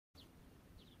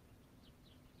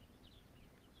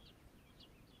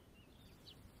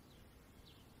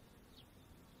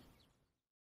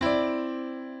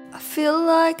feel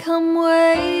like I'm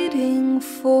waiting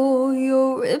for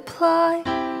your reply.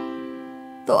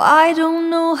 Though I don't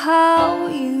know how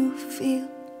you feel,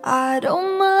 I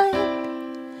don't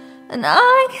mind. And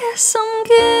I guess I'm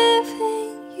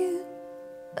giving you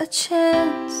a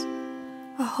chance.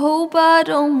 I hope I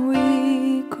don't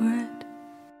regret.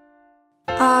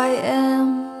 I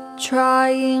am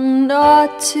trying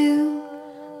not to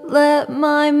let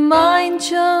my mind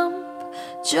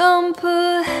jump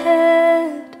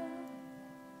ahead,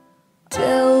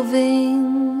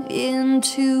 delving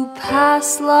into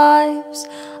past lives.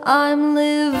 I'm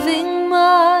living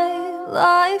my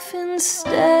life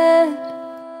instead.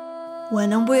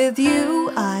 When I'm with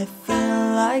you, I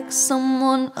feel like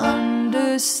someone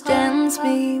understands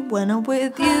me. When I'm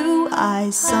with you, I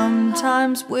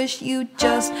sometimes wish you'd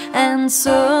just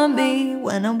answer me.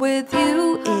 When I'm with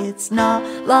you, it's not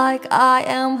like I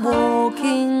am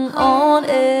walking on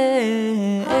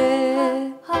air.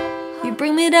 You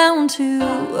bring me down to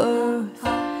earth,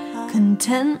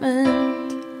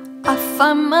 contentment. I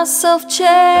find myself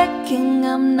checking,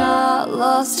 I'm not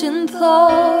lost in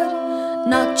thought,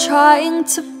 not trying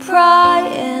to pry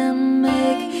and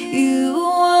make you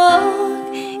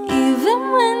walk.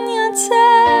 Even when you're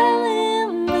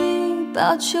telling me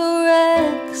about your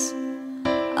ex,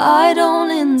 I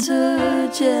don't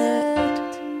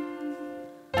interject.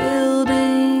 Building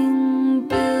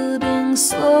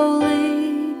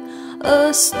slowly,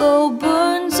 a slow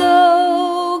burn's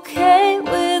okay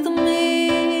with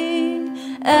me,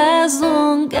 as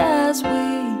long as we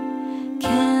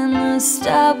can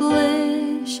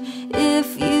establish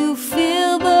if you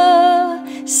feel the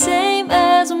same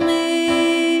as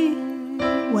me.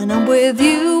 When I'm with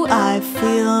you, I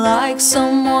feel like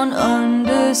someone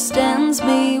understands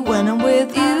me. When I'm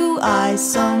with you, I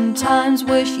sometimes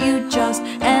wish you'd just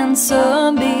answer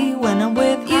me. When I'm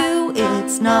with you,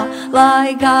 it's not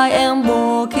like I am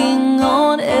walking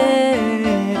on air.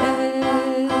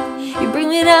 You bring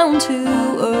me down to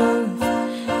earth,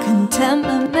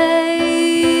 contentment.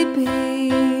 Maybe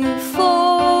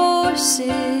force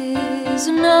is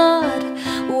not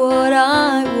what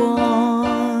I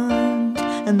want,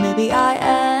 and maybe I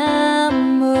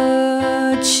am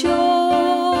maturing,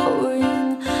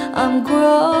 I'm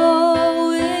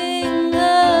growing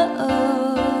up,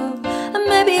 and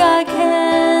maybe I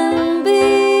can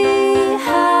be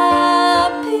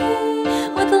happy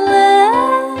with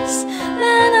less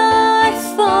than I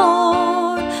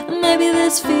thought. Maybe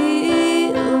this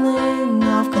feeling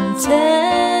of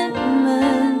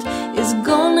contentment is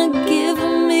gonna give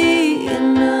me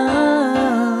enough.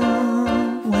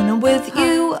 When I'm with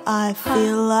you, I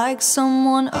feel like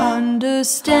someone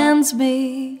understands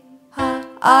me.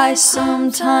 I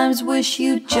sometimes wish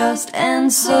you'd just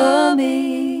answer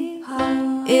me.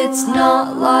 It's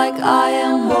not like I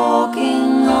am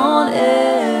walking on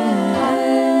air.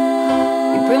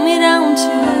 You bring me down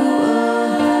to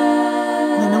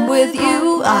earth. When I'm with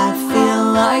you, I feel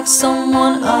like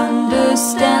someone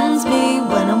understands me.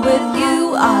 When I'm with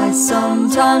you, I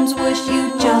sometimes wish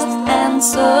you'd just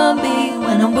answer me.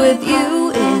 When I'm with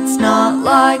you, it's not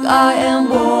like I am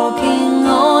walking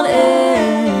on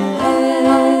air.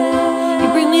 You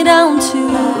bring me down to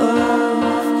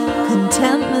earth,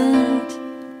 contentment.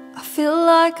 I feel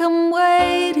like I'm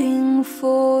waiting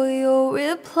for your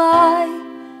reply,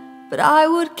 but I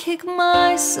would kick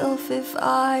myself if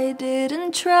I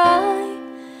didn't try.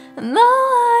 And though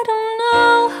I don't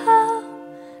know how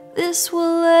this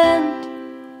will end,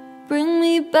 bring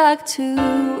me back to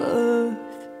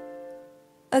earth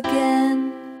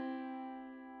again.